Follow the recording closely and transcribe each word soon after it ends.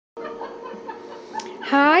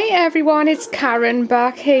Hi everyone, it's Karen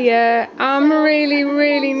back here. I'm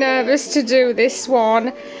really nervous to do this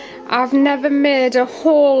one. I've never made a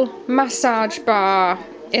whole massage bar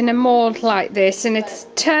in a mold like this and it's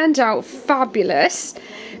turned out fabulous,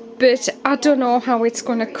 but I don't know how it's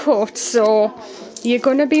going to cut, so you're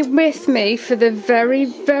going to be with me for the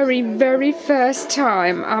very first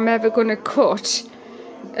time I'm ever going to cut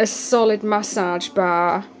a solid massage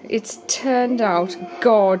bar. It's turned out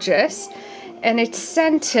gorgeous and it's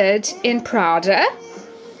scented in Prada,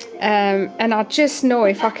 and I just know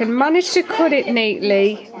if I can manage to cut it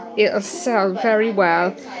neatly it'll sell very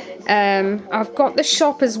well. I've got the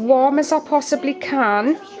shop as warm as I possibly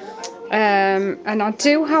can, and I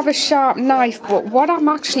do have a sharp knife, but what I'm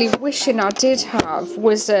actually wishing I did have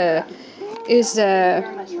was a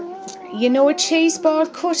cheese ball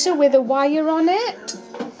cutter with a wire on it.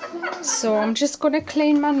 So I'm just going to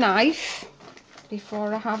clean my knife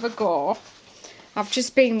before I have a go. I've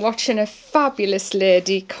just been watching a fabulous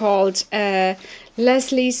lady called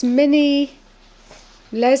Leslie's Minis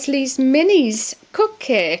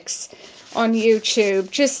Cupcakes on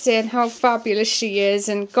YouTube, just saying how fabulous she is,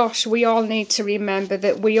 and gosh, we all need to remember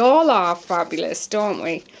that we all are fabulous, don't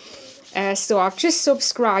we? So I've just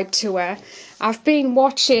subscribed to her. I've been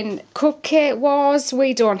watching Cupcake Wars.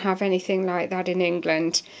 We don't have anything like that in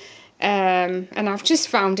England. And I've just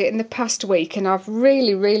found it in the past week and I've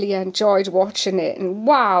really enjoyed watching it, and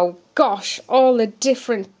wow, gosh, all the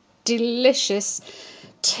different delicious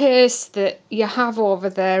tastes that you have over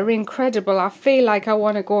there, incredible. I feel like I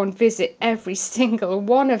want to go and visit every single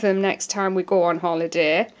one of them next time we go on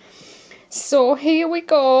holiday. So here we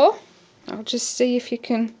go. I'll just see if you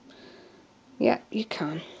can. Yeah, you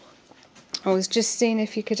can. I was just seeing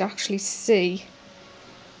if you could actually see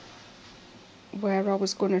where I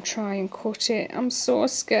was going to try and cut it. I'm so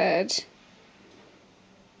scared.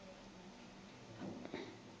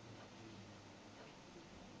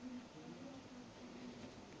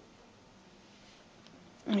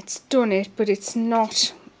 It's done it, but it's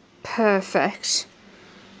not perfect.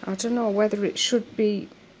 I don't know whether it should be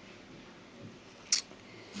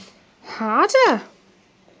harder.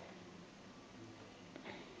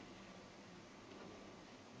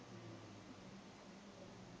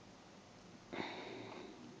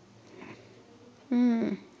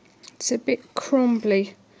 It's a bit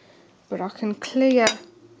crumbly, but I can tidy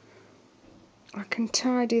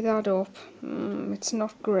that up. It's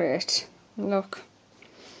not great, look,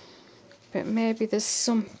 but maybe there's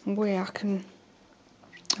some way I can.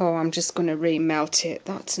 Oh, I'm just going to remelt it.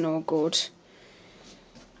 That's no good.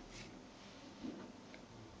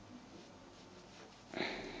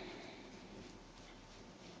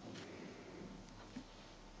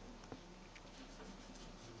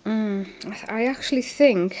 I actually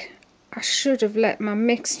think I should have let my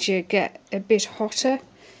mixture get a bit hotter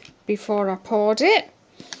before I poured it.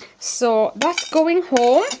 So that's going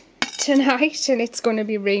home tonight and it's going to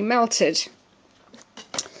be remelted.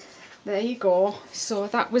 There you go. So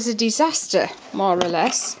that was a disaster, more or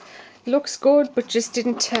less. Looks good, but just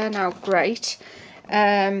didn't turn out great.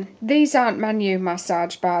 These aren't my new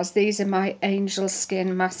massage bars. These are my angel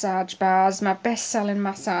skin massage bars, my best-selling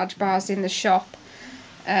massage bars in the shop.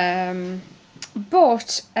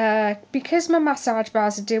 But because my massage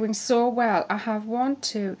bars are doing so well, I have 1,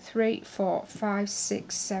 2, 3, 4, 5,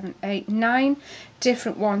 6, 7, 8, 9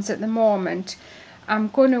 different ones at the moment. I'm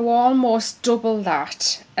going to almost double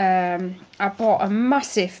that. I bought a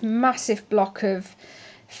massive block of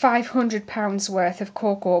 £500 worth of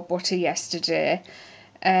cocoa butter yesterday.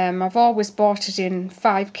 I've always bought it in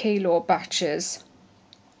 5 kilo batches,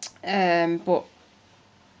 but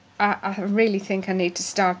I really think I need to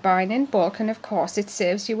start buying in bulk, and of course it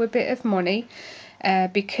saves you a bit of money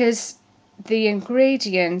because the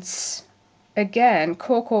ingredients, again,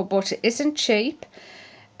 cocoa butter isn't cheap,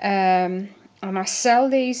 and I sell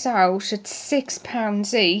these out at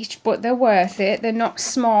 £6 each, but they're worth it. They're not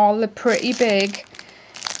small, they're pretty big.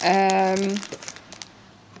 And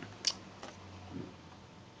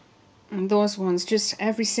those ones, just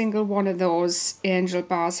every single one of those angel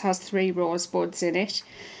bars has 3 rosebuds in it.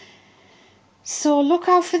 So look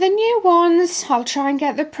out for the new ones. I'll try and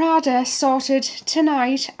get the Prada sorted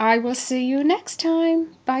tonight. I will see you next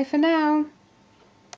time. Bye for now.